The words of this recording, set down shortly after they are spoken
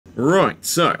Right,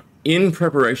 so in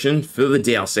preparation for the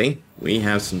DLC, we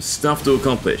have some stuff to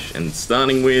accomplish, and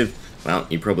starting with, well,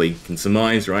 you probably can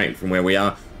surmise, right, from where we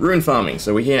are, rune farming.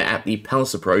 So we're here at the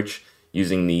Palace Approach,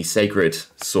 using the Sacred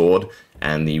Sword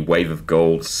and the Wave of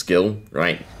Gold skill,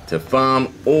 right, to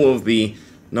farm all of the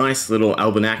nice little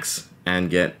Albanaks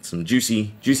and get some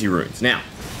juicy runes. Now,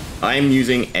 I'm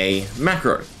using a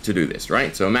macro to do this,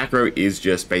 right? So a macro is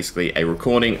just basically a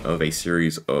recording of a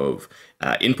series of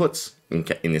inputs,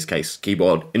 in this case,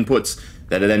 keyboard inputs,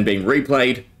 that are then being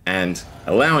replayed and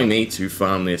allowing me to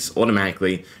farm this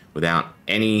automatically without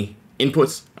any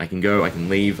inputs. I can go, I can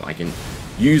leave, I can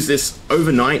use this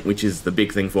overnight, which is the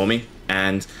big thing for me.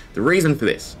 And the reason for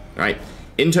this, right,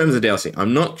 in terms of DLC,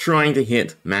 I'm not trying to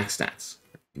hit max stats.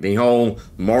 The whole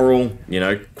moral,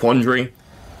 quandary,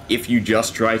 if you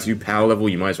just try to power level,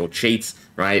 you might as well cheat,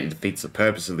 right? It defeats the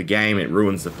purpose of the game, it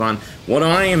ruins the fun. What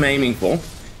I am aiming for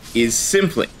is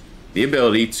simply the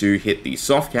ability to hit the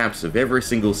soft caps of every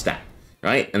single stat,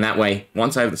 right? And that way,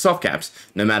 once I have the soft caps,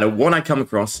 no matter what I come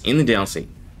across in the DLC,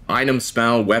 item,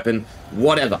 spell, weapon,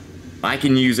 whatever, I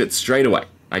can use it straight away.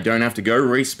 I don't have to go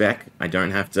respec, I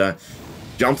don't have to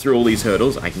jump through all these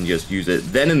hurdles, I can just use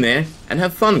it then and there and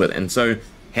have fun with it. And so,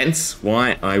 hence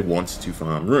why I want to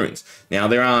farm runes. Now,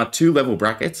 there are 2 level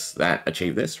brackets that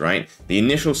achieve this, right? The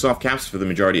initial soft caps for the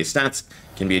majority of stats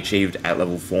can be achieved at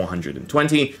level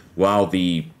 420, while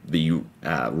the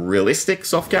realistic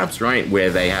soft caps, right, where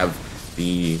they have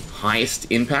the highest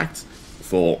impact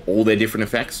for all their different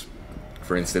effects,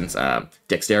 for instance,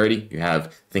 dexterity, you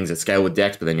have things that scale with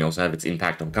dex, but then you also have its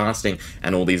impact on casting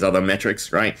and all these other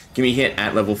metrics, right? Can be hit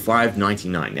at level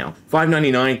 599. Now,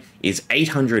 599 is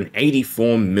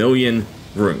 884 million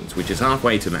runes, which is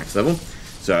halfway to max level.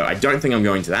 So I don't think I'm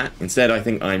going to that. Instead, I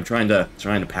think I'm trying to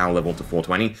power level to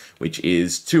 420, which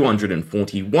is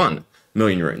 241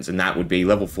 million runes, and that would be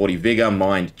level 40 vigor,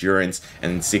 mind, endurance,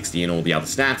 and 60 in all the other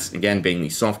stats, again being the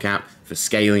soft cap for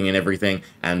scaling and everything,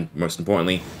 and most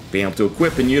importantly, being able to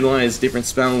equip and utilize different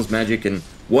spells, magic, and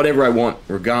whatever I want,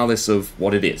 regardless of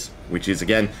what it is, which is,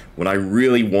 again, what I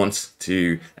really want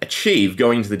to achieve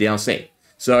going into the DLC.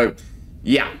 So,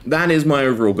 yeah, that is my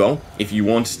overall goal. If you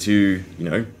want to,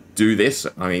 do this,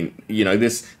 I mean,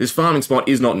 this farming spot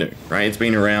is not new, right? It's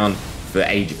been around for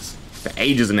ages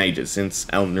and ages, since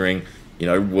Elden Ring,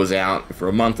 was out for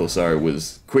a month or so. It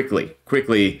was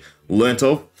quickly learnt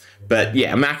of. But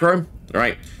yeah, a macro,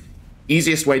 right?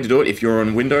 Easiest way to do it if you're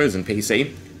on Windows and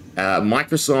PC,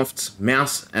 Microsoft's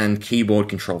mouse and keyboard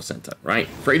control center, right?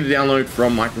 Free to download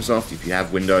from Microsoft if you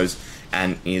have Windows,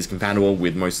 and is compatible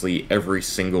with mostly every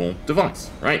single device,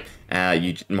 right?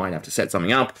 You might have to set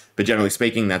something up, but generally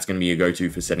speaking, that's going to be your go-to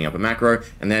for setting up a macro,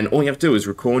 and then all you have to do is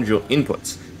record your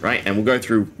inputs, right? And we'll go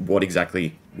through what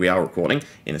exactly we are recording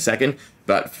in a second,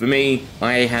 but for me,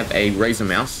 I have a Razer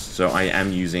mouse, so I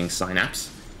am using Synapse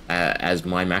as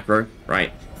my macro,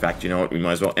 right? In fact, you know what, we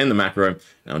might as well end the macro, and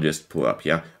I'll just pull up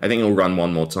here. I think it'll run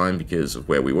one more time because of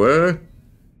where we were.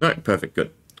 No, perfect,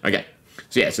 good. Okay,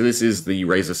 so yeah, so this is the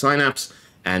Razer Synapse,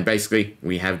 and basically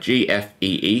we have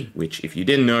GFEE, which, if you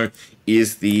didn't know,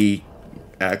 is the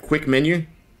quick menu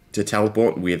to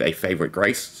teleport with a favorite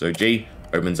grace. So G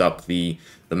opens up the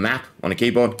map on a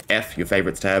keyboard, F, your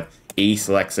favorites tab, E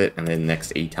selects it, and then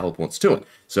next E teleports to it.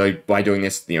 So by doing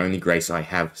this, the only grace I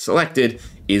have selected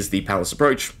is the Palace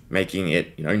Approach, making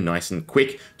it, nice and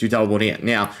quick to teleport in.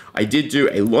 Now, I did do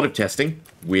a lot of testing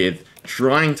with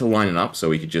trying to line it up so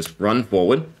we could just run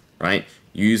forward, right,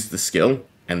 use the skill,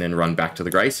 and then run back to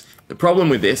the grace. The problem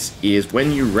with this is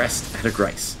when you rest at a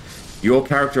grace, your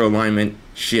character alignment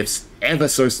shifts ever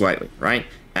so slightly, right?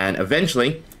 And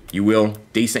eventually, you will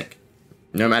desync.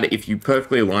 No matter if you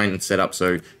perfectly align and set up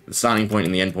so the starting point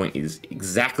and the end point is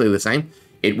exactly the same,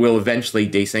 it will eventually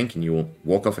desync, and you will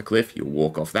walk off a cliff, you'll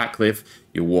walk off that cliff,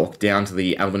 you'll walk down to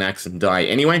the Albanaks and die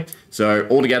anyway. So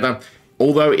altogether,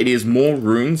 although it is more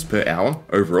runes per hour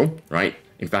overall, right?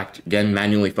 In fact, again,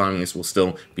 manually farming this will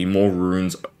still be more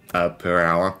runes per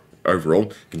hour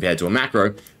overall compared to a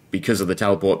macro because of the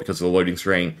teleport, because of the loading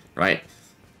screen, right?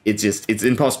 It's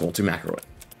impossible to macro it,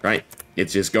 right?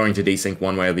 It's just going to desync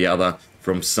one way or the other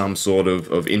from some sort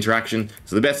of interaction.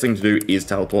 So the best thing to do is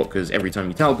teleport, because every time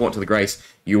you teleport to the grace,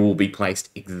 you will be placed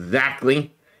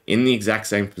exactly in the exact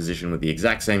same position with the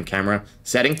exact same camera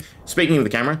setting. Speaking of the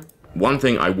camera, one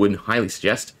thing I would highly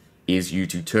suggest is you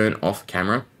to turn off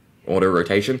camera auto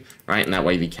rotation, right? And that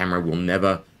way the camera will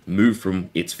never move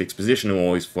from its fixed position. It will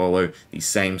always follow the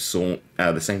same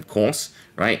course,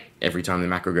 right? Every time the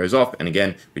macro goes off. And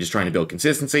again, we're just trying to build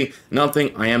consistency. Another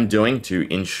thing I am doing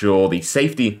to ensure the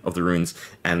safety of the runes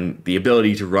and the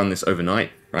ability to run this overnight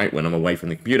right, when I'm away from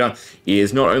the computer,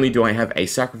 is not only do I have a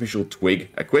sacrificial twig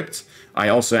equipped, I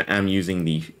also am using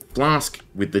the flask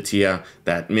with the tier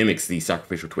that mimics the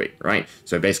sacrificial twig, right?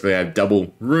 So basically I have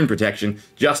double rune protection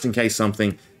just in case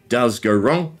something does go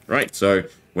wrong, right? So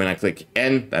when I click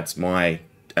N, that's my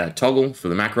toggle for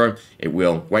the macro. It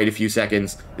will wait a few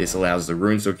seconds. This allows the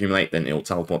runes to accumulate, then it'll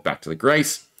teleport back to the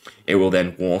Grace. It will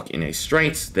then walk in a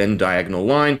straight, then diagonal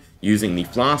line using the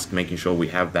flask, making sure we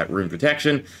have that rune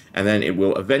protection, and then it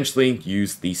will eventually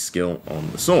use the skill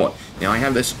on the sword. Now I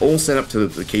have this all set up to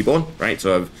the keyboard, right?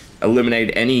 So I've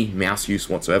eliminated any mouse use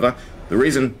whatsoever. The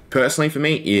reason personally for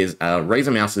me is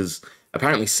Razer mouses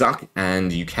apparently suck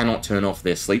and you cannot turn off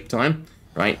their sleep time,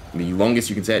 right? The longest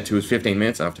you can set it to is 15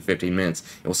 minutes. After 15 minutes,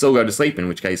 it will still go to sleep, in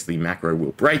which case the macro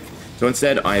will break. So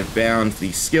instead, I've bound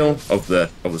the skill of the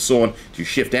sword to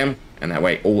Shift M, and that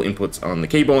way all inputs are on the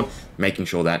keyboard, making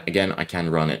sure that, again, I can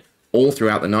run it all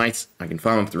throughout the night. I can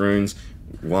farm up the runes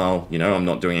while, you know, I'm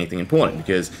not doing anything important,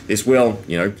 because this will,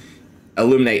 you know,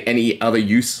 eliminate any other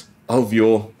use of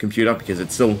your computer, because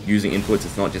it's still using inputs.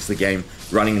 It's not just the game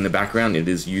running in the background, it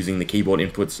is using the keyboard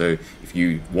input. So if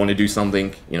you want to do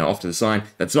something, you know, off to the side,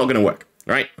 that's not going to work,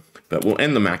 right? But we'll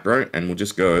end the macro and we'll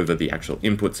just go over the actual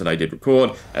inputs that I did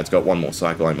record. It's got one more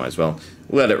cycle, I might as well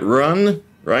let it run,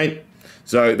 right?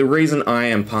 So the reason I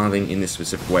am pathing in this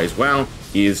specific way as well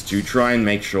is to try and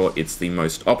make sure it's the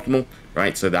most optimal,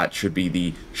 right? So that should be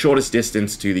the shortest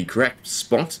distance to the correct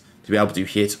spot to be able to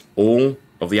hit all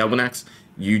of the Almanacs.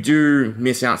 You do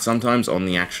miss out sometimes on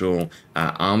the actual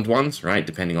armed ones, right?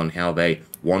 Depending on how they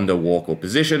wander, walk, or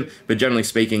position. But generally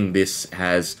speaking, this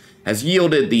has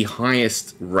yielded the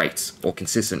highest rate or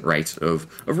consistent rate of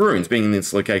runes being in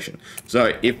this location.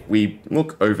 So if we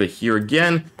look over here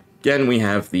again we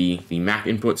have the map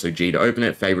input. So G to open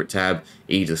it, favorite tab,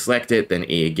 E to select it, then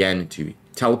E again to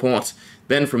teleport.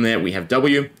 Then from there we have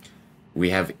W.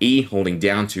 We have E holding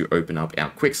down to open up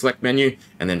our quick select menu,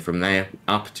 and then from there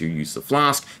up to use the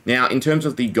flask. Now, in terms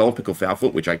of the gold pickle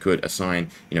foulfoot, which I could assign,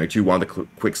 you know, to one of the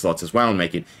quick slots as well and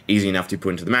make it easy enough to put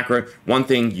into the macro, one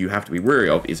thing you have to be wary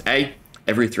of is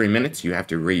every 3 minutes you have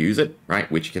to reuse it, right,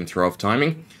 which can throw off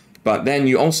timing. But then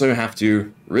you also have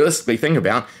to realistically think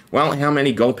about, well, how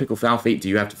many gold pickle foul feet do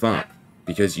you have to farm?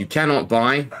 Because you cannot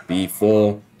buy the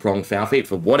 4-pronged foul feet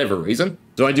for whatever reason.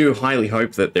 So I do highly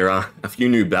hope that there are a few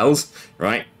new bells,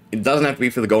 right? It doesn't have to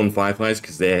be for the golden fireflies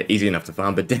because they're easy enough to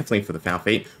farm, but definitely for the foul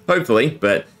feet, hopefully.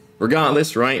 But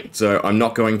regardless, right? So I'm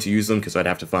not going to use them because I'd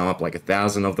have to farm up like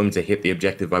 1,000 of them to hit the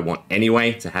objective I want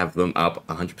anyway, to have them up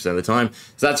 100% of the time.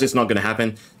 So that's just not going to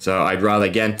happen. So I'd rather,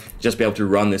 again, just be able to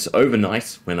run this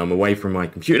overnight when I'm away from my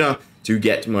computer to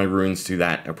get my runes to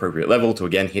that appropriate level to,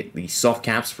 again, hit the soft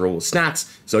caps for all the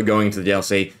stats. So going into the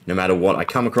DLC, no matter what I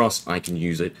come across, I can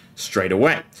use it straight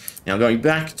away. Now going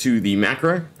back to the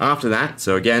macro after that,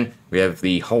 so again, we have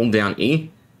the hold down E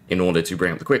in order to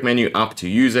bring up the quick menu, up to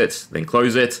use it, then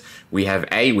close it. We have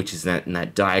A, which is in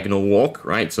that diagonal walk,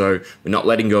 right? So we're not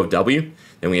letting go of W.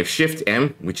 Then we have Shift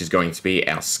M, which is going to be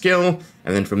our skill.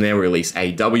 And then from there, we release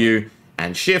AW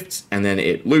and Shift, and then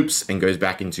it loops and goes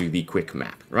back into the quick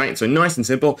map, right? So nice and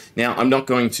simple. Now, I'm not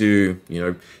going to,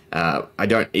 I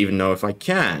don't even know if I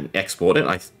can export it.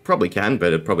 I probably can,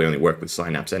 but it'll probably only work with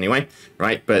synapse anyway,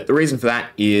 right? But the reason for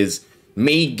that is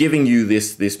me giving you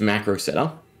this macro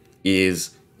setup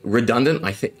is redundant,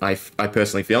 I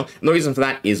personally feel. And the reason for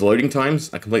that is loading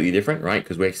times are completely different, right?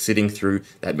 Because we're sitting through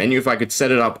that menu. If I could set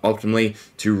it up optimally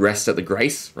to rest at the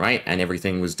Grace, right, and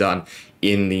everything was done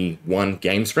in the one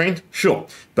game screen, sure.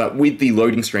 But with the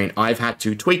loading screen, I've had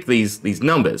to tweak these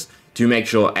numbers to make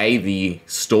sure A, the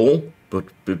stall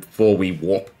before we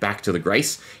warp back to the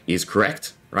Grace is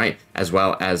correct, right? As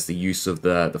well as the use of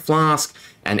the flask,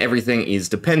 and everything is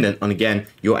dependent on, again,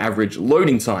 your average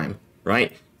loading time,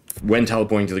 right? When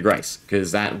teleporting to the Grace,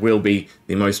 because that will be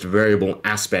the most variable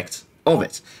aspect of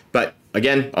it. But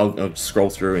again, I'll scroll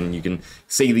through and you can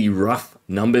see the rough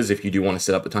numbers if you do want to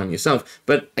set up the time yourself.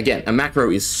 But again, a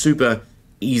macro is super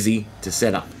easy to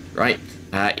set up, right?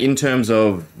 In terms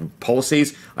of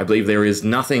policies, I believe there is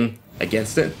nothing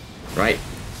against it, right?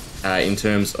 In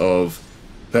terms of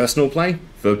personal play,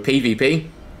 for PvP,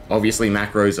 obviously,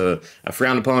 macros are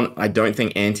frowned upon. I don't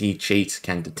think anti-cheat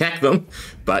can detect them,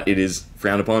 but it is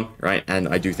frowned upon, right? And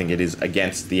I do think it is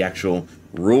against the actual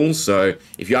rules. So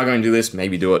if you are going to do this,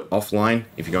 maybe do it offline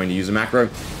if you're going to use a macro.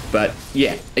 But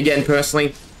yeah, again,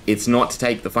 personally, it's not to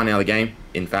take the fun out of the game.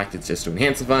 In fact, it's just to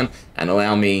enhance the fun and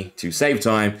allow me to save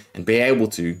time and be able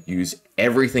to use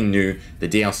everything new the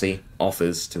DLC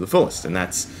offers to the fullest. And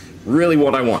that's really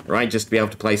what I want, right? Just to be able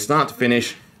to play start to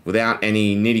finish without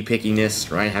any nitty-pickiness,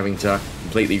 right? Having to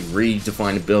completely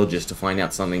redefine a build just to find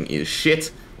out something is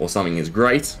shit or something is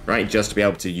great, right? Just to be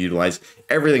able to utilize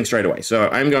everything straight away. So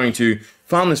I'm going to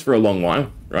farm this for a long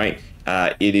while, right?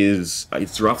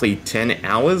 It's roughly 10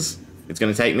 hours it's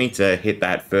going to take me to hit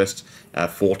that first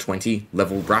 420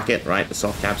 level bracket, right? The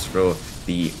soft caps for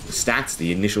the stats,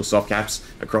 the initial soft caps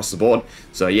across the board.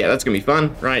 So yeah, that's going to be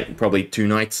fun, right? Probably 2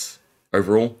 nights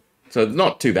overall. So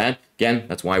not too bad. Again,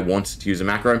 that's why I want to use a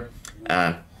macro.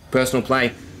 Personal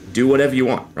play, do whatever you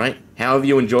want, right? However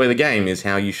you enjoy the game is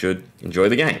how you should enjoy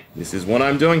the game. This is what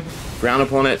I'm doing. Frown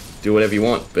upon it, do whatever you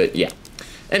want, but yeah.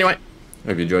 Anyway,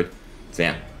 hope you enjoyed. See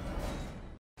ya.